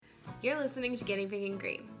You're listening to Getting Big and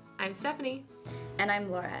Green. I'm Stephanie. And I'm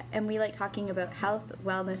Laura, and we like talking about health,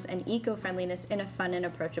 wellness, and eco-friendliness in a fun and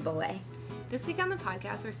approachable way. This week on the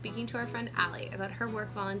podcast, we're speaking to our friend Allie about her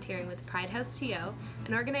work volunteering with Pride House TO,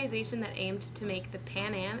 an organization that aimed to make the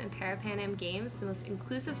Pan Am and Para-Pan Am Games the most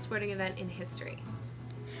inclusive sporting event in history.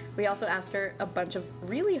 We also asked her a bunch of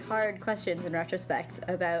really hard questions in retrospect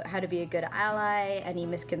about how to be a good ally, any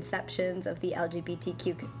misconceptions of the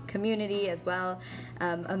LGBTQ community as well,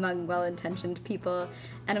 among well-intentioned people,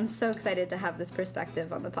 and I'm so excited to have this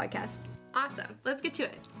perspective on the podcast. Awesome. Let's get to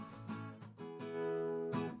it.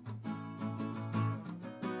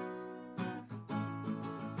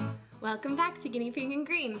 Welcome back to Guinea Pig and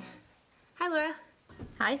Green. Hi, Laura.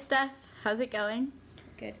 Hi, Steph. How's it going?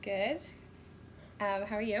 Good.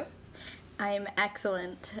 How are you? I'm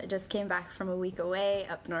excellent. I just came back from a week away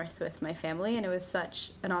up north with my family, and it was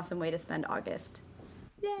such an awesome way to spend August.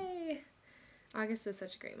 Yay! August is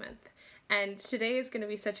such a great month. And today is going to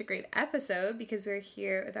be such a great episode because we're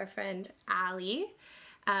here with our friend Allie,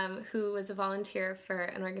 who was a volunteer for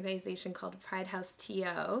an organization called Pride House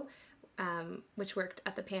TO, which worked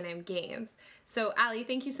at the Pan Am Games. So, Allie,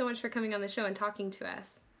 thank you so much for coming on the show and talking to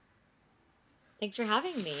us. Thanks for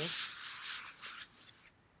having me.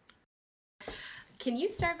 Can you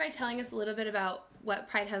start by telling us a little bit about what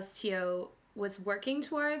Pride House TO was working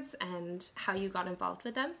towards and how you got involved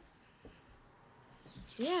with them?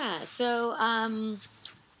 Yeah, so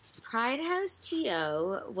Pride House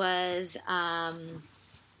TO was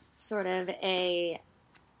sort of a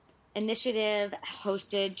initiative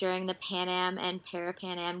hosted during the Pan Am and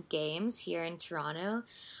Para-Pan Am Games here in Toronto,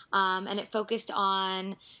 and it focused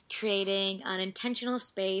on creating an intentional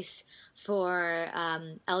space for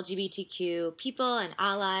LGBTQ people and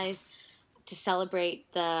allies to celebrate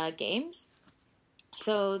the games.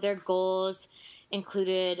 So their goals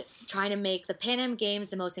included trying to make the Pan Am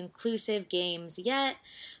Games the most inclusive games yet,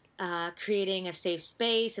 creating a safe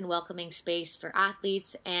space and welcoming space for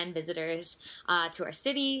athletes and visitors to our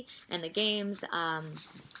city and the games,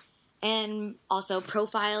 and also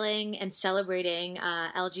profiling and celebrating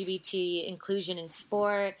LGBT inclusion in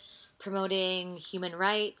sport, promoting human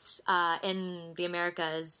rights in the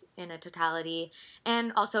Americas in a totality,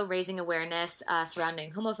 and also raising awareness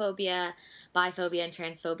surrounding homophobia, biphobia, and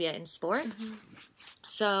transphobia in sport. Mm-hmm.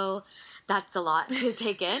 So that's a lot to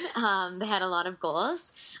take in. They had a lot of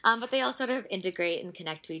goals, but they all sort of integrate and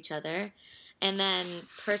connect to each other. And then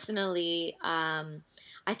personally,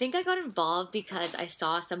 I think I got involved because I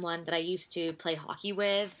saw someone that I used to play hockey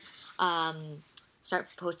with start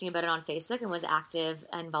posting about it on Facebook and was active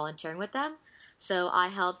and volunteering with them. So I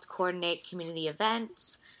helped coordinate community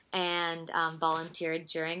events and volunteered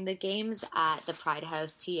during the games at the Pride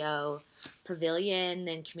House TO Pavilion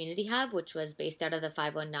and Community Hub, which was based out of the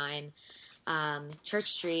 519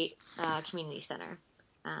 Church Street Community Center.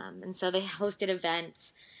 And so they hosted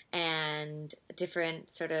events and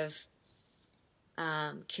different sort of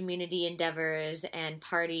community endeavors and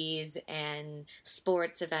parties and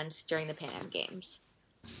sports events during the Pan Am Games.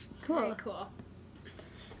 Cool. Very cool.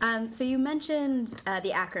 So you mentioned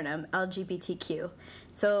the acronym LGBTQ.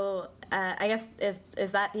 So I guess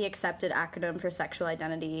is that the accepted acronym for sexual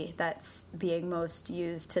identity that's being most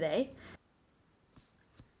used today?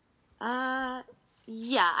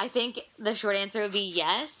 Yeah, I think the short answer would be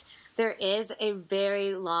yes. There is a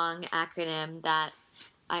very long acronym that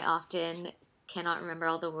I often cannot remember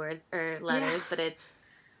all the words or letters, but it's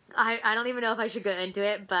I don't even know if I should go into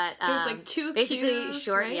it, but there's like two basically Qs,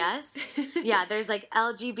 short, right? yes. Yeah, there's like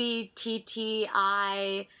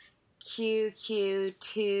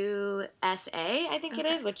LGBTTIQQ2SA, I think it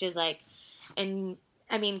is, which is like, and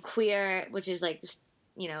I mean queer, which is like,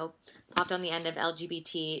 you know, popped on the end of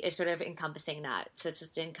LGBT is sort of encompassing that. So it's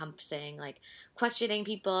just encompassing like questioning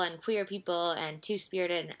people and queer people and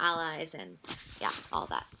two-spirited and allies and yeah, all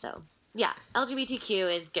that. So yeah,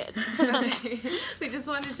 LGBTQ is good. Okay. We just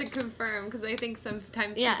wanted to confirm because I think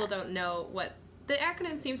sometimes people don't know what the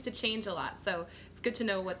acronym seems to change a lot. So it's good to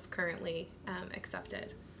know what's currently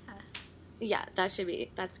accepted. Yeah, that's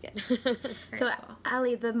good. So, cool.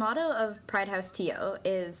 Allie, the motto of Pride House TO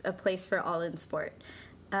is a place for all in sport.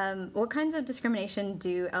 What kinds of discrimination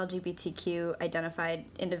do LGBTQ identified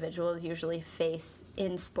individuals usually face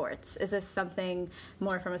in sports? Is this something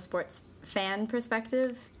more from a sports fan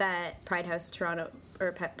perspective that Pride House Toronto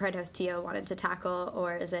or Pride House TO wanted to tackle,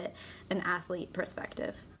 or is it an athlete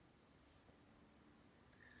perspective?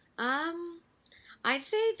 I'd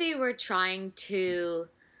say they were trying to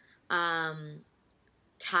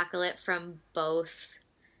tackle it from both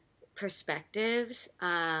perspectives,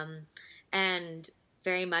 and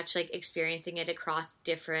very much like experiencing it across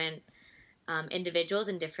different individuals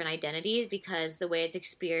and different identities, because the way it's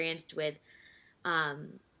experienced with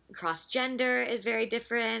across gender is very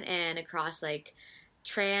different, and across like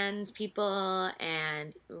trans people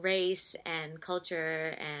and race and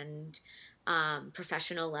culture and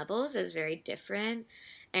professional levels is very different.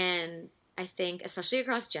 And I think especially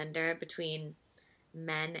across gender between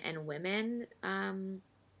men and women,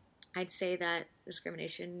 I'd say that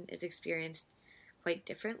discrimination is experienced quite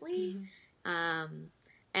differently.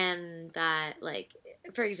 And that, like,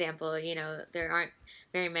 for example, you know, there aren't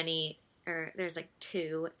very many, or there's like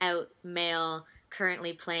 2 out male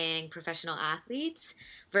currently playing professional athletes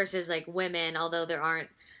versus like women, although there aren't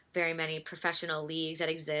very many professional leagues that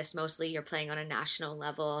exist. Mostly you're playing on a national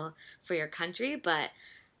level for your country. But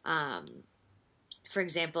for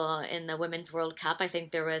example, in the Women's World Cup, I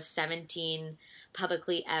think there was 17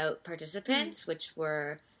 publicly out participants, which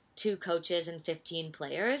were 2 coaches and 15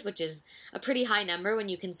 players, which is a pretty high number when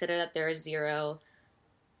you consider that there are 0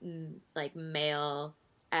 like male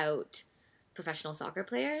out professional soccer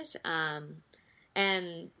players.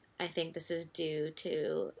 And I think this is due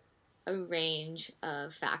to a range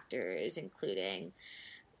of factors, including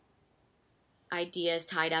ideas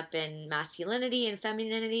tied up in masculinity and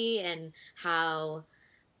femininity and how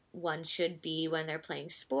one should be when they're playing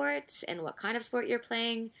sports and what kind of sport you're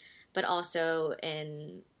playing, but also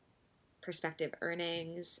in perspective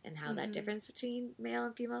earnings and how that difference between male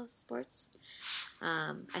and female sports.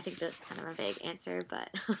 I think that's kind of a vague answer, but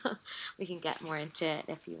we can get more into it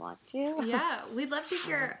if you want to. Yeah, we'd love to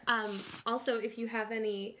hear also if you have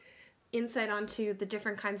any insight onto the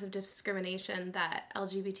different kinds of discrimination that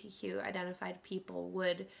LGBTQ identified people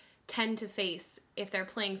would tend to face if they're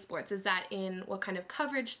playing sports. Is that in what kind of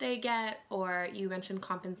coverage they get, or you mentioned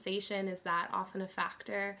compensation, is that often a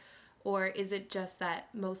factor? Or is it just that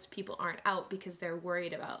most people aren't out because they're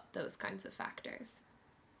worried about those kinds of factors?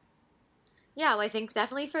 Yeah, well, I think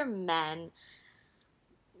definitely for men,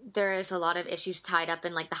 there is a lot of issues tied up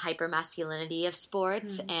in like the hypermasculinity of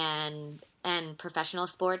sports and professional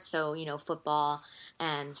sports. So, you know, football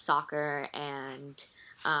and soccer and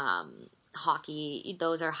hockey,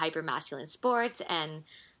 those are hypermasculine sports, and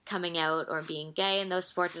coming out or being gay in those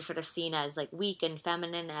sports is sort of seen as like weak and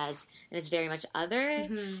feminine, and it's very much other.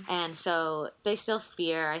 And so they still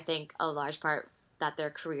fear, I think, a large part that their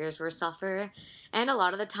careers will suffer. And a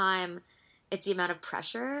lot of the time it's the amount of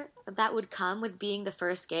pressure that would come with being the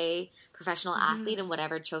first gay professional athlete in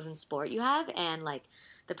whatever chosen sport you have, and like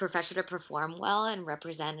the pressure to perform well and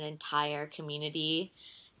represent an entire community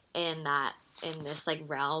in this like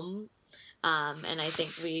realm. And I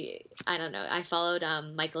think I don't know, I followed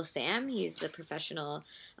Michael Sam. He's the professional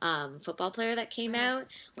football player that came out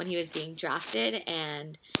when he was being drafted.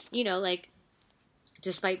 And, you know, like,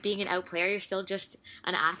 despite being an out player, you're still just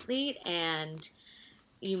an athlete, and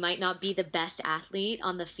you might not be the best athlete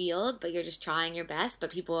on the field, but you're just trying your best.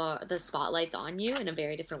 But the spotlight's on you in a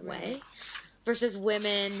very different way. Versus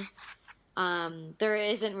women, there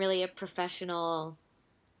isn't really a professional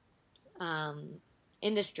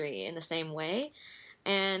industry in the same way.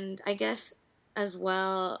 And I guess as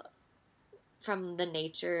well, from the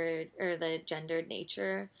nature or the gendered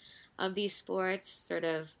nature of these sports, sort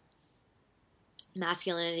of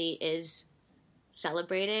masculinity is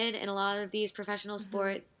celebrated in a lot of these professional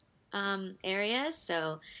sport areas.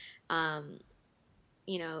 So,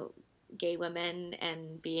 you know, gay women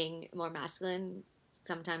and being more masculine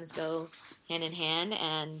sometimes go hand in hand,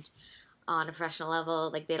 and on a professional level,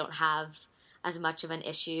 like, they don't have as much of an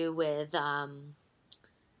issue with,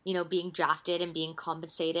 you know, being drafted and being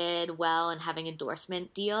compensated well and having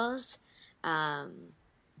endorsement deals.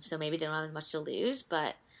 So maybe they don't have as much to lose,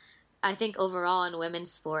 but I think overall in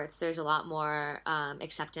women's sports, there's a lot more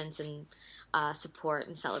acceptance and support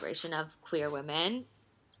and celebration of queer women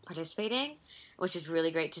participating, which is really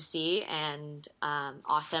great to see, and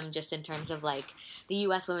awesome just in terms of, like, the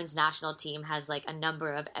U.S. women's national team has, like, a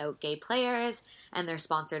number of out gay players, and they're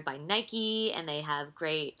sponsored by Nike, and they have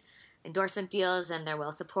great endorsement deals, and they're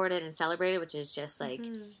well supported and celebrated, which is just, like,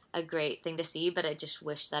 a great thing to see. But I just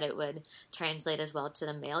wish that it would translate as well to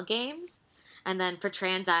the male games. And then for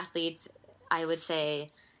trans athletes, I would say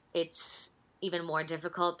it's even more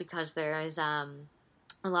difficult because there is a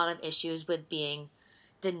lot of issues with being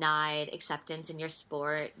denied acceptance in your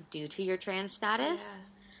sport due to your trans status,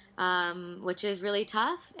 which is really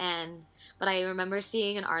tough. But I remember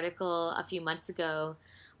seeing an article a few months ago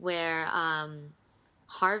where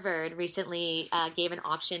Harvard recently gave an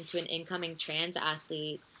option to an incoming trans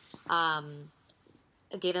athlete,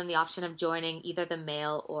 gave them the option of joining either the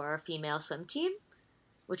male or female swim team,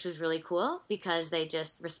 which was really cool because they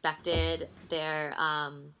just respected their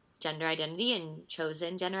gender identity and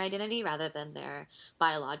chosen gender identity rather than their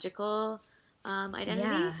biological identity.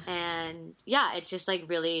 Yeah. And yeah, it's just like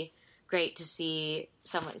really great to see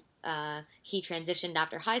someone. He transitioned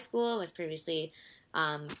after high school, was previously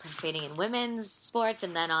participating in women's sports,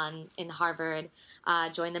 and then in Harvard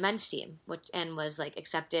joined the men's team, and was like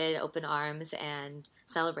accepted open arms and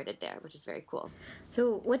celebrated there, which is very cool.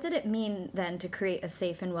 So what did it mean then to create a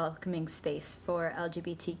safe and welcoming space for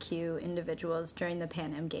LGBTQ individuals during the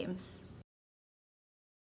Pan Am Games?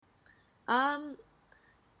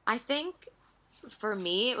 I think for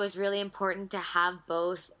me it was really important to have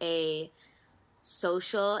both a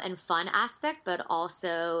social and fun aspect, but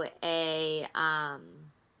also a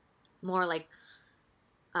more like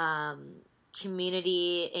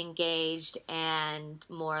community engaged and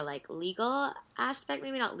more like legal aspect.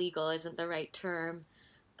 Maybe not legal isn't the right term,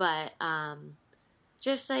 but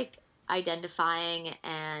just like identifying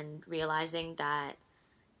and realizing that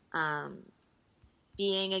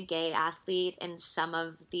being a gay athlete in some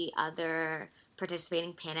of the other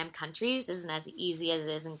participating Pan Am countries isn't as easy as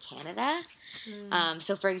it is in Canada.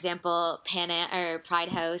 So, for example, Pride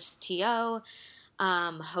House TO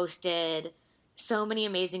hosted so many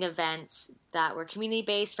amazing events that were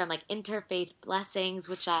community-based, from like interfaith blessings,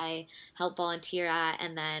 which I helped volunteer at,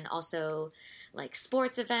 and then also like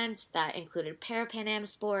sports events that included Para-Pan Am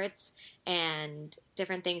sports and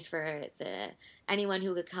different things for anyone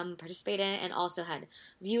who could come participate in it, and also had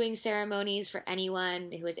viewing ceremonies for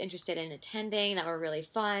anyone who was interested in attending that were really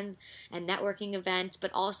fun, and networking events, but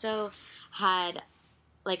also had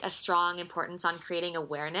like a strong importance on creating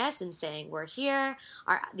awareness and saying we're here,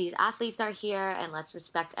 these athletes are here, and let's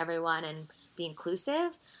respect everyone and be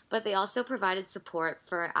inclusive. But they also provided support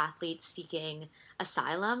for athletes seeking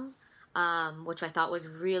asylum, which I thought was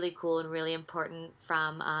really cool and really important,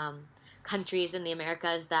 from countries in the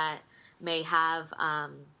Americas that may have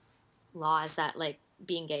laws that like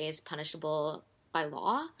being gay is punishable by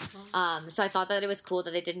law. So I thought that it was cool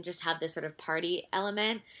that they didn't just have this sort of party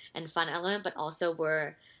element and fun element, but also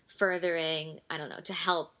were furthering, I don't know, to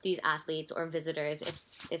help these athletes or visitors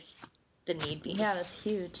if the need be. Yeah, that's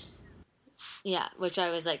huge. Yeah, which I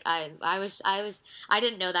was like, I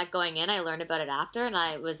didn't know that going in. I learned about it after, and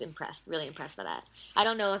I was really impressed by that. I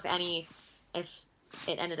don't know if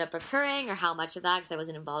it ended up occurring or how much of that, because I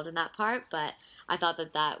wasn't involved in that part, but I thought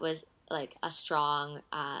that was like a strong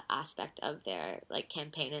aspect of their like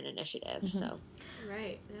campaign and initiative. Mm-hmm. So,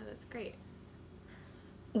 right, yeah, that's great.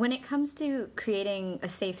 When it comes to creating a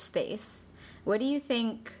safe space, what do you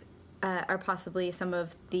think are possibly some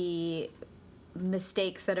of the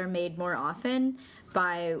mistakes that are made more often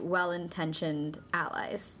by well-intentioned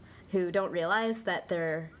allies who don't realize that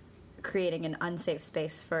they're creating an unsafe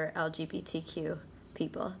space for LGBTQ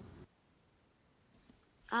people?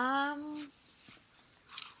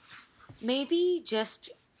 Maybe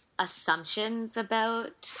just assumptions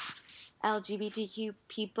about LGBTQ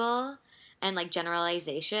people, and like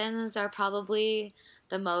generalizations are probably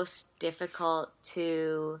the most difficult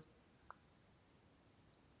to,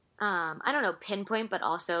 I don't know, pinpoint, but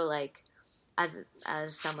also like as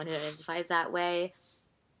someone who identifies that way,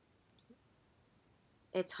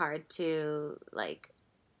 it's hard to like,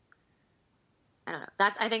 I don't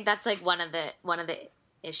know. I think that's like one of the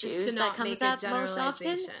issues that comes up most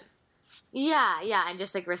often. Yeah, and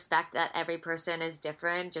just like respect that every person is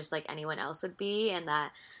different, just like anyone else would be, and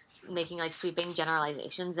that making like sweeping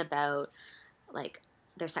generalizations about like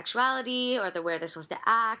their sexuality or the way they're supposed to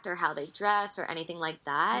act or how they dress or anything like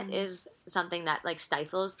that is something that like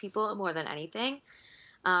stifles people more than anything.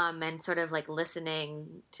 And sort of like listening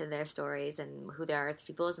to their stories and who they are as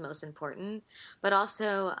people is most important, but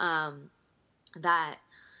also that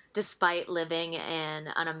despite living in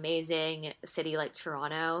an amazing city like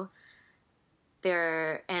Toronto,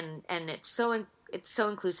 and it's so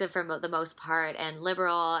inclusive for the most part, and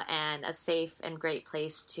liberal, and a safe and great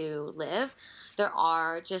place to live, there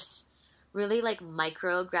are just really like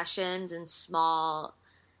microaggressions and small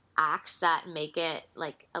acts that make it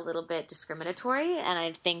like a little bit discriminatory. And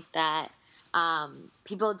I think that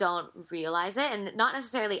people don't realize it, and not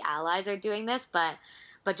necessarily allies are doing this, but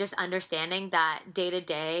just understanding that day to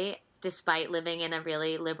day, despite living in a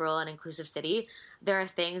really liberal and inclusive city, there are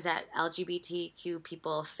things that LGBTQ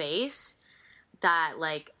people face that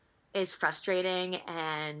like is frustrating,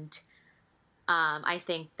 and I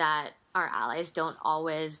think that our allies don't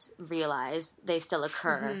always realize they still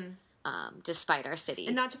occur despite our city.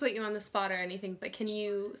 And not to put you on the spot or anything, but can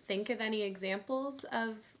you think of any examples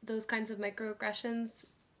of those kinds of microaggressions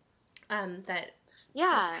that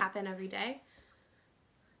happen every day?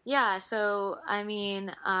 Yeah, so I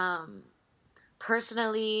mean,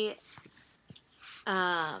 personally,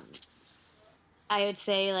 I would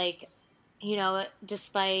say, like, you know,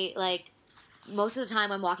 despite, like, most of the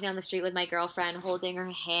time I'm walking down the street with my girlfriend holding her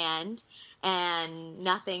hand and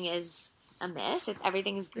nothing is amiss.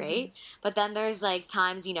 Everything is great. Mm-hmm. But then there's, like,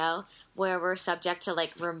 times, you know, where we're subject to,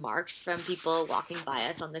 like, remarks from people walking by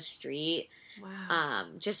us on the street. Wow.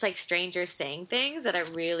 Just, like, strangers saying things that are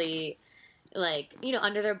really, like, you know,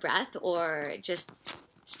 under their breath or just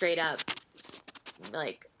straight up,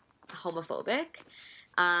 like, homophobic.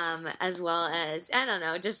 As well as, I don't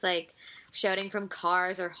know, just, like, shouting from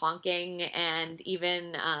cars or honking, and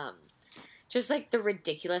even just, like, the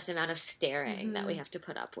ridiculous amount of staring that we have to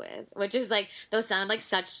put up with, which is, like, those sound like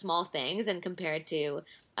such small things, and compared to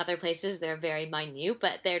other places they're very minute,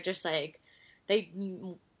 but they're just, like, they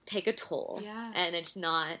take a toll. Yeah. And it's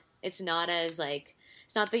not as, like,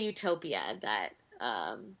 it's not the utopia that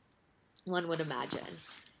one would imagine.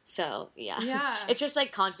 So, yeah. It's just,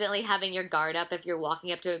 like, constantly having your guard up if you're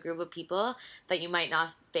walking up to a group of people that you might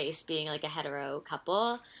not face being, like, a hetero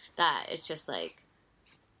couple, that it's just, like,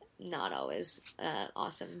 not always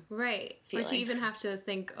awesome. Right. Feeling. Or to even have to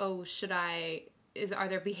think, oh, are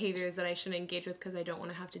there behaviors that I shouldn't engage with because I don't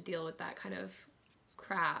want to have to deal with that kind of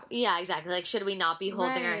crap? Yeah, exactly. Like, should we not be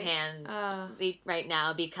holding our hand right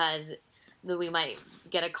now because we might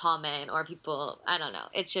get a comment, or people, I don't know.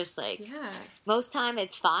 It's just, like, most time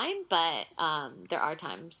it's fine, but there are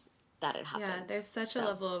times that it happens. Yeah, there's such a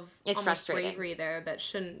level of it's almost bravery there that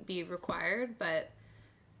shouldn't be required, but...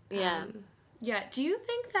 Yeah. Do you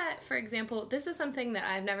think that, for example, this is something that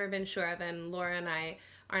I've never been sure of, and Laura and I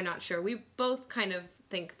are not sure. We both kind of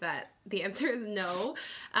think that the answer is no,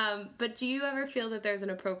 but do you ever feel that there's an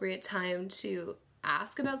appropriate time to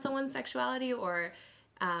ask about someone's sexuality, or...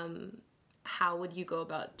 how would you go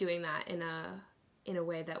about doing that in a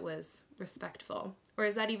way that was respectful? Or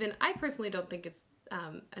is that even... I personally don't think it's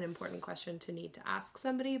an important question to need to ask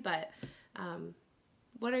somebody, but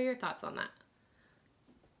what are your thoughts on that?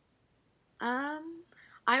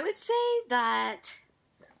 I would say that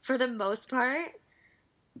for the most part,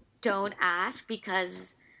 don't ask,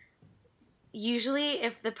 because usually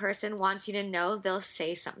if the person wants you to know, they'll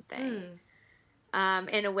say something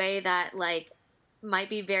in a way that, like,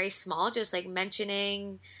 might be very small, just, like,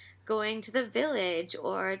 mentioning going to the village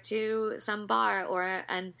or to some bar or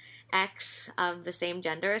an ex of the same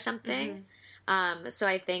gender or something. So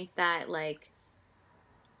I think that, like,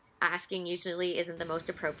 asking usually isn't the most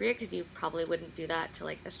appropriate, because you probably wouldn't do that to,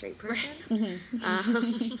 like, a straight person.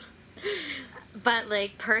 But,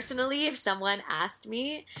 like, personally, if someone asked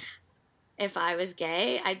me if I was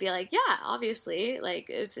gay, I'd be like, yeah, obviously, like,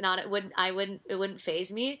 it wouldn't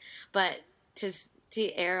faze me, but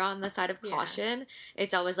to err on the side of caution,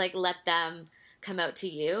 it's always, like, let them come out to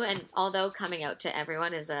you. And although coming out to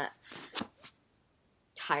everyone is a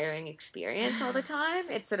tiring experience all the time,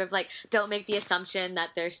 it's sort of like, don't make the assumption that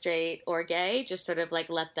they're straight or gay, just sort of, like,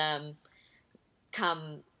 let them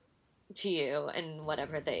come to you in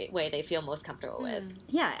whatever way they feel most comfortable with.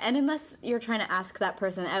 Yeah, and unless you're trying to ask that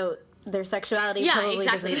person out, their sexuality probably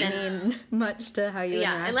doesn't mean much to how you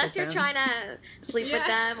interact unless with you're them. trying to sleep with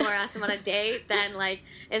them or ask them on a date, then, like,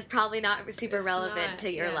 it's probably not super relevant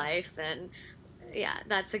to your life, and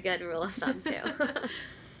that's a good rule of thumb too.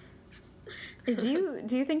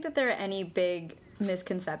 Do you think that there are any big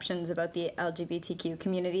misconceptions about the LGBTQ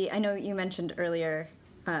community? I know you mentioned earlier,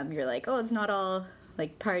 you're like, oh, it's not all,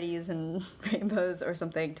 like, parties and rainbows or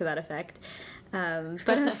something to that effect.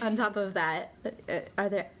 But on top of that,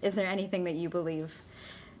 is there anything that you believe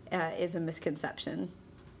is a misconception?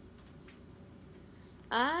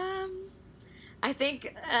 I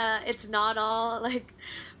think it's not all, like,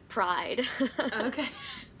 pride. Okay.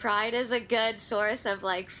 Pride is a good source of,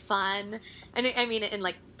 like, fun. And I mean, in,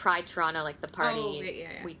 like, Pride Toronto, like, the party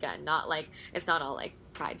weekend, not, like, it's not all, like,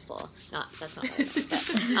 prideful. That's not what I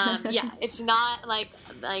meant. But, it's not like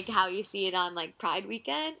how you see it on, like, Pride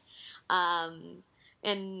weekend.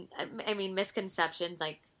 And I mean, misconception,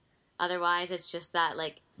 like, otherwise it's just that,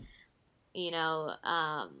 like, you know,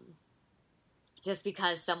 just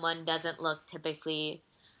because someone doesn't look typically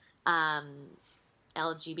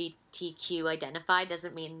LGBTQ identified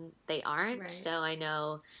doesn't mean they aren't. Right. So I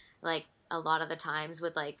know, like, a lot of the times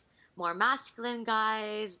with, like, more masculine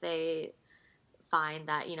guys, they find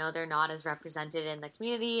that, you know, they're not as represented in the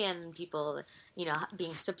community, and people, you know,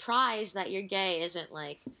 being surprised that you're gay isn't,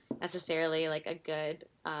 like, necessarily, like, a good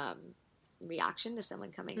reaction to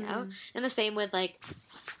someone coming out. And the same with, like,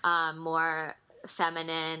 more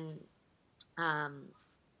feminine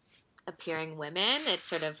appearing women. It's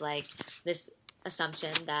sort of like this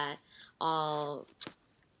assumption that all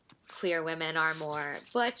queer women are more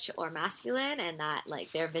butch or masculine, and that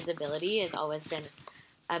like their visibility has always been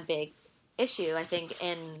a big issue, I think,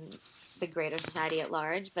 in the greater society at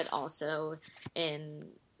large, but also in,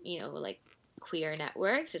 like queer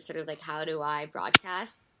networks. It's sort of like, how do I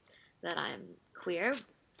broadcast that I'm queer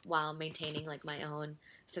while maintaining like my own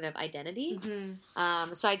sort of identity?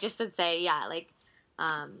 Mm-hmm. So I just would say,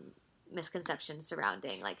 misconceptions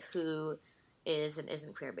surrounding like who is and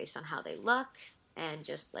isn't queer based on how they look, and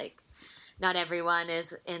just like not everyone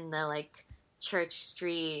is in the like church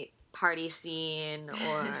street party scene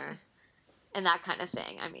or and that kind of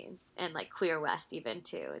thing. I mean, and like Queer West even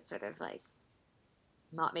too. It's sort of like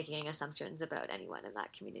not making assumptions about anyone in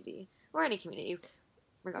that community or any community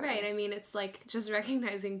regardless. Right. I mean, it's like just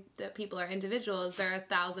recognizing that people are individuals. There are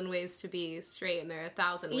 1,000 ways to be straight, and there are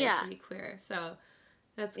 1,000 ways to be queer. So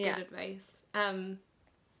that's good advice.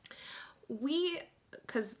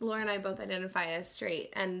 Because Laura and I both identify as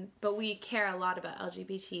straight, but we care a lot about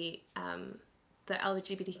LGBT, the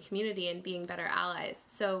LGBT community and being better allies.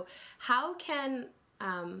 So how can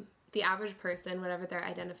the average person, whatever their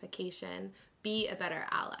identification, be a better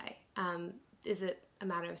ally? Is it a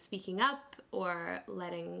matter of speaking up or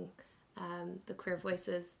letting the queer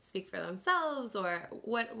voices speak for themselves? Or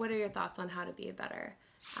what are your thoughts on how to be a better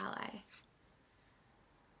ally?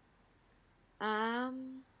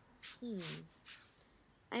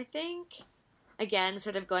 I think, again,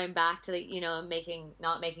 sort of going back to,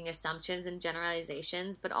 not making assumptions and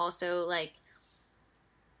generalizations, but also, like,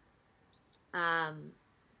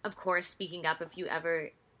 of course, speaking up if you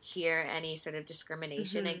ever hear any sort of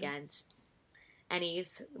discrimination mm-hmm. against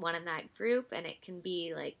anyone in that group, and it can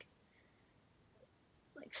be, like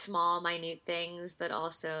small, minute things, but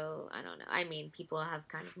also, I don't know, I mean, people have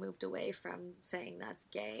kind of moved away from saying that's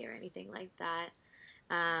gay or anything like that.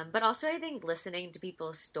 But also I think listening to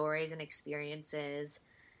people's stories and experiences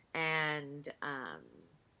and,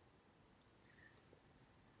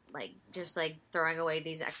 just throwing away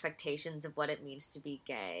these expectations of what it means to be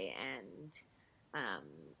gay. And,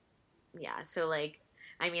 so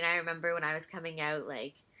I mean, I remember when I was coming out,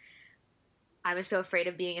 I was so afraid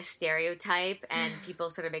of being a stereotype and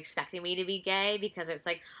people sort of expecting me to be gay because it's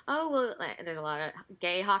like, oh, well, there's a lot of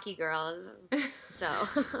gay hockey girls. So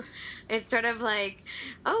it's sort of like,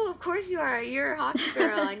 oh, of course you are. You're a hockey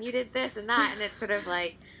girl and you did this and that. And it's sort of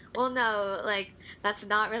like, well, no, that's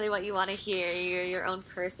not really what you want to hear. You're your own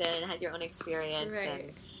person and had your own experience.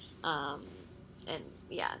 Right. And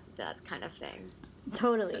yeah, that kind of thing.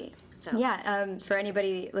 Totally. So. Yeah, for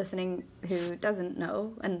anybody listening who doesn't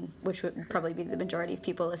know, and which would probably be the majority of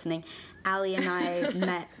people listening, Allie and I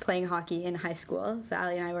met playing hockey in high school. So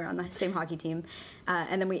Allie and I were on the same hockey team.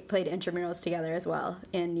 And then we played intramurals together as well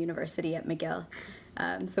in university at McGill.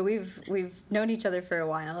 So we've known each other for a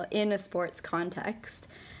while in a sports context.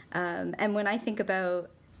 And when I think about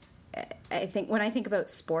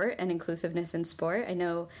sport and inclusiveness in sport, I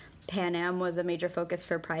know Pan Am was a major focus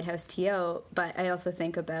for Pride House TO, but I also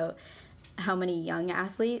think about how many young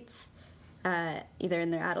athletes, either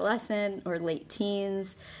in their adolescent or late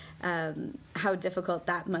teens, how difficult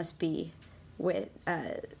that must be with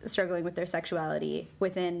struggling with their sexuality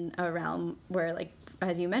within a realm where,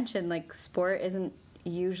 as you mentioned, sport isn't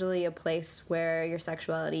usually a place where your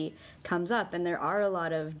sexuality comes up, and there are a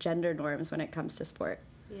lot of gender norms when it comes to sport.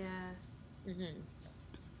 Yeah. Mm-hmm.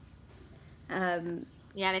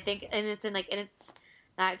 Yeah, and I think, and it's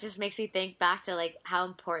that just makes me think back to how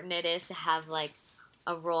important it is to have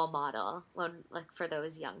a role model for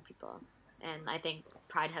those young people, and I think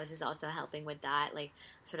Pride House is also helping with that,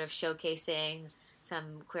 sort of showcasing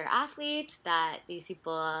some queer athletes that these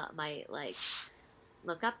people might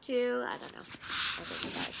look up to. I don't know. I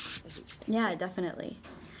think that's a huge thing. Yeah, definitely.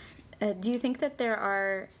 Do you think that there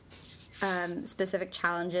are specific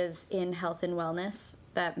challenges in health and wellness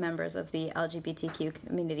that members of the LGBTQ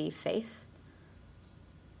community face?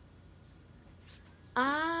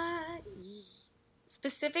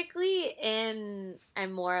 Specifically in a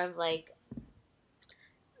more of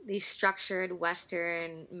the structured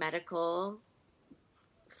Western medical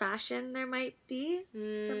fashion, there might be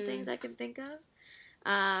some things I can think of.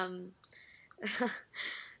 For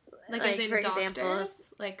example,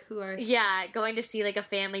 who are... Yeah, going to see a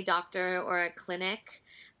family doctor or a clinic.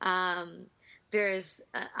 There's,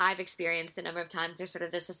 I've experienced a number of times, there's sort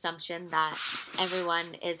of this assumption that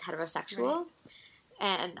everyone is heterosexual. Right.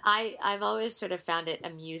 And I've always sort of found it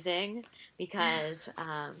amusing because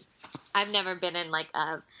I've never been in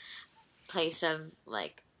a place of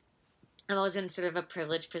I'm always in sort of a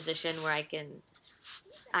privileged position where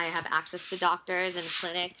I have access to doctors and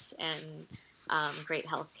clinics and great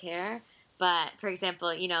health care. But for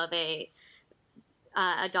example,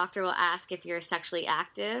 a doctor will ask if you're sexually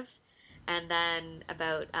active, and then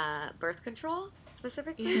about birth control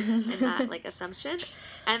specifically, and that like assumption.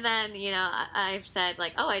 And then I've said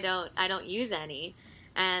like, oh, I don't use any,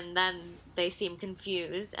 and then they seem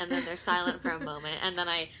confused, and then they're silent for a moment, and then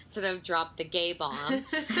I sort of drop the gay bomb,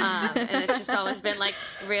 and it's just always been like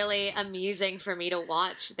really amusing for me to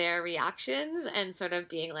watch their reactions and sort of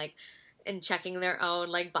being like, and checking their own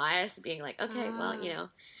like bias, being like, okay, well,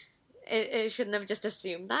 it shouldn't have just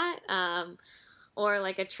assumed that. Or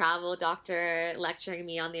like a travel doctor lecturing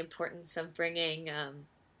me on the importance of bringing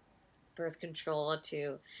birth control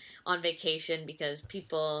on vacation because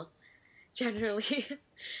people generally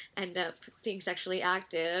end up being sexually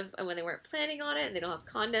active and when they weren't planning on it and they don't have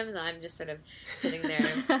condoms, and I'm just sort of sitting there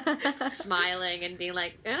smiling and being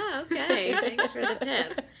like, oh, okay, thanks for the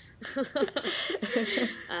tip.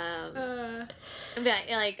 But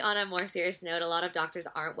like on a more serious note, a lot of doctors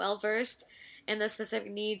aren't well versed in the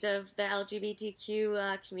specific needs of the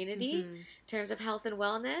LGBTQ community in terms of health and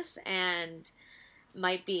wellness, and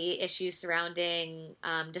might be issues surrounding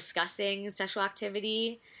discussing sexual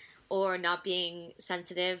activity or not being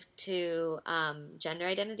sensitive to gender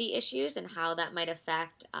identity issues and how that might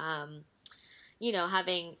affect, having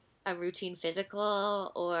a routine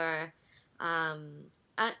physical or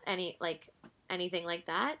anything like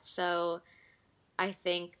that. So I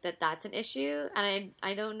think that that's an issue, and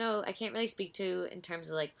I don't know, I can't really speak to in terms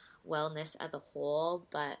of like wellness as a whole,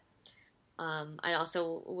 but I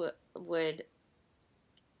also would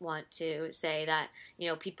want to say that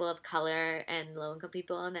people of color and low-income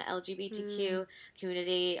people in the LGBTQ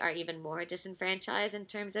community are even more disenfranchised in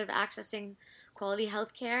terms of accessing quality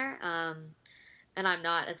health care, and I'm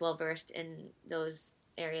not as well versed in those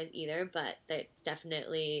areas either, but it's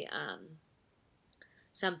definitely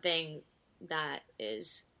something that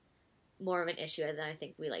is more of an issue than I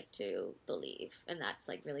think we like to believe, and that's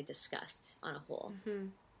like really discussed on a whole.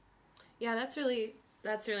 Yeah, that's really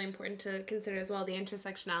important to consider as well, the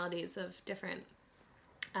intersectionalities of different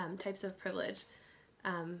types of privilege.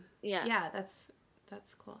 Yeah, that's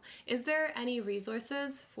cool. Is there any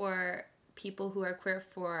resources for people who are queer,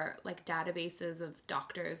 for like databases of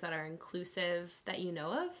doctors that are inclusive that you know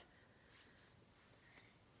of?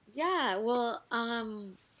 Yeah, well,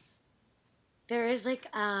 there is like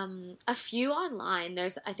a few online.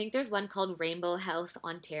 I think there's one called Rainbow Health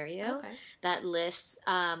Ontario that lists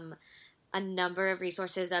a number of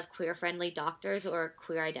resources of queer-friendly doctors or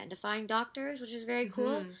queer-identifying doctors, which is very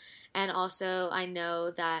cool. And also, I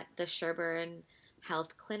know that the Sherburne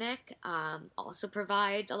Health Clinic also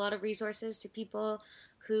provides a lot of resources to people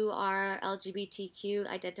who are LGBTQ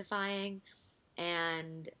identifying,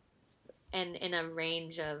 and in a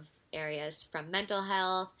range of areas, from mental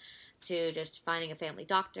health to just finding a family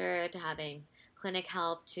doctor to having clinic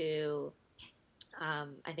help to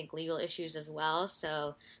I think legal issues as well.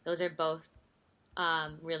 So those are both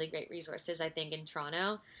really great resources, I think, in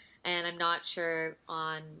Toronto. And I'm not sure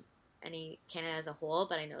on any Canada as a whole,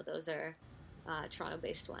 but I know those are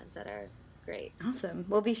Toronto-based ones that are great. Awesome.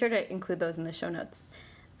 We'll be sure to include those in the show notes.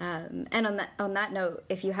 And on that note,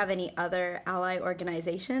 if you have any other ally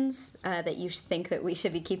organizations that you think that we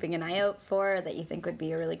should be keeping an eye out for, that you think would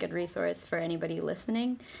be a really good resource for anybody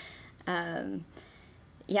listening, we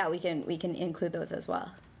can include those as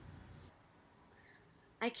well.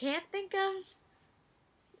 I can't think of.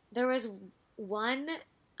 There was one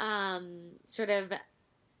sort of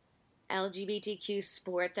LGBTQ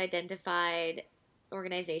sports identified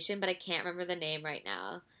organization, but I can't remember the name right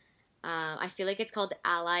now. I feel like it's called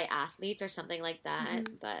Ally Athletes or something like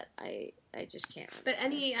that, but I just can't remember. But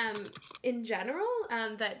any, in general,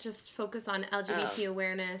 that just focus on LGBT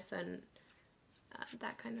awareness and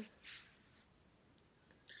that kind of...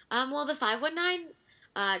 Well, the 519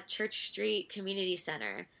 Church Street Community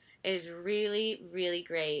Center is really, really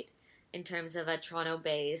great in terms of a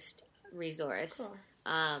Toronto-based resource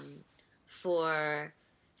for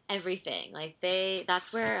everything. Like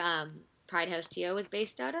that's where Pride House TO was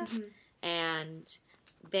based out of, and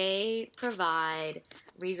they provide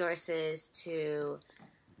resources to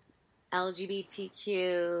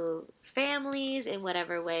LGBTQ families in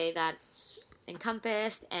whatever way that's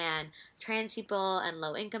encompassed, and trans people and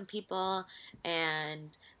low-income people,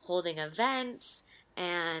 and holding events,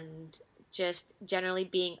 and just generally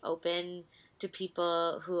being open to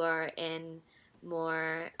people who are in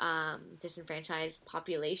more disenfranchised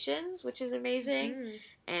populations, which is amazing.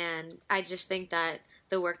 And I just think that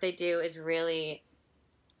the work they do is really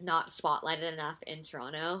not spotlighted enough in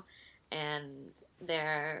Toronto, and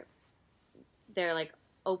they're like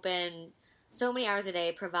open so many hours a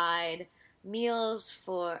day, provide meals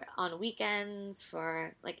on weekends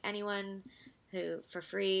for like anyone who for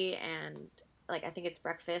free, and like I think it's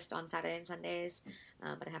breakfast on Saturday and Sundays,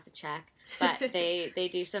 but I have to check. But they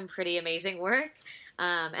do some pretty amazing work.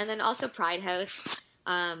 And then also Pride House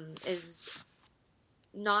is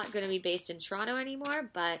not going to be based in Toronto anymore,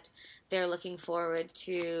 but they're looking forward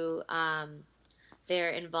to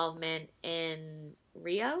their involvement in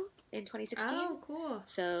Rio in 2016. Oh, cool.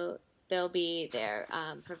 So they'll be there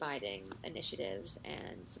providing initiatives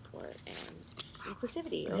and support and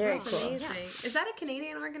inclusivity. Very That's cool. amazing. Yeah. Is that a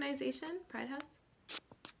Canadian organization, Pride House?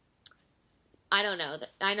 I don't know.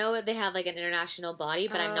 I know they have like an international body,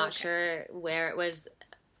 but I'm not sure where it was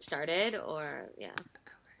started or, yeah.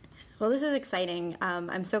 Well, this is exciting.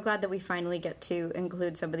 I'm so glad that we finally get to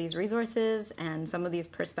include some of these resources and some of these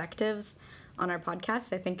perspectives on our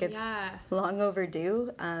podcast. I think it's long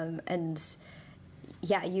overdue. And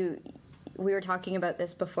yeah, we were talking about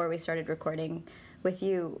this before we started recording with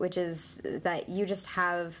you, which is that you just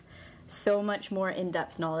have so much more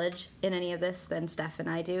in-depth knowledge in any of this than Steph and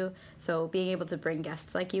I do. So being able to bring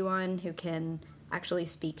guests like you on who can actually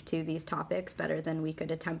speak to these topics better than we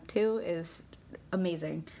could attempt to is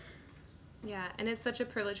amazing. Yeah, and it's such a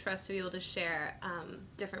privilege for us to be able to share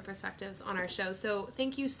different perspectives on our show. So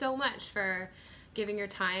thank you so much for giving your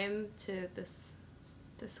time to this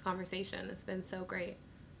conversation. It's been so great.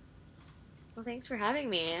 Well, thanks for having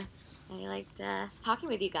me. I liked talking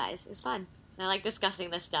with you guys. It was fun. I like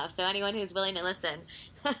discussing this stuff. So anyone who's willing to listen,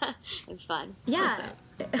 it's fun. Yeah,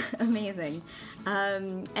 amazing.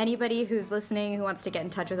 Anybody who's listening who wants to get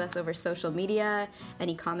in touch with us over social media,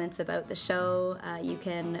 any comments about the show, you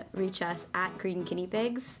can reach us at Green Guinea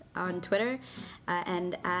Pigs on Twitter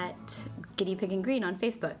and at Guinea Pig and Green on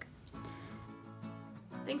Facebook.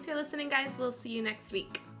 Thanks for listening, guys. We'll see you next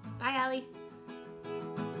week. Bye, Allie.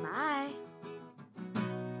 Bye.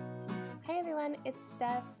 Hey everyone, it's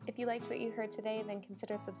Steph. If you liked what you heard today, then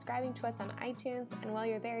consider subscribing to us on iTunes, and while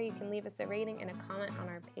you're there, you can leave us a rating and a comment on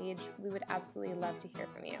our page. We would absolutely love to hear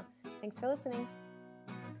from you. Thanks for listening.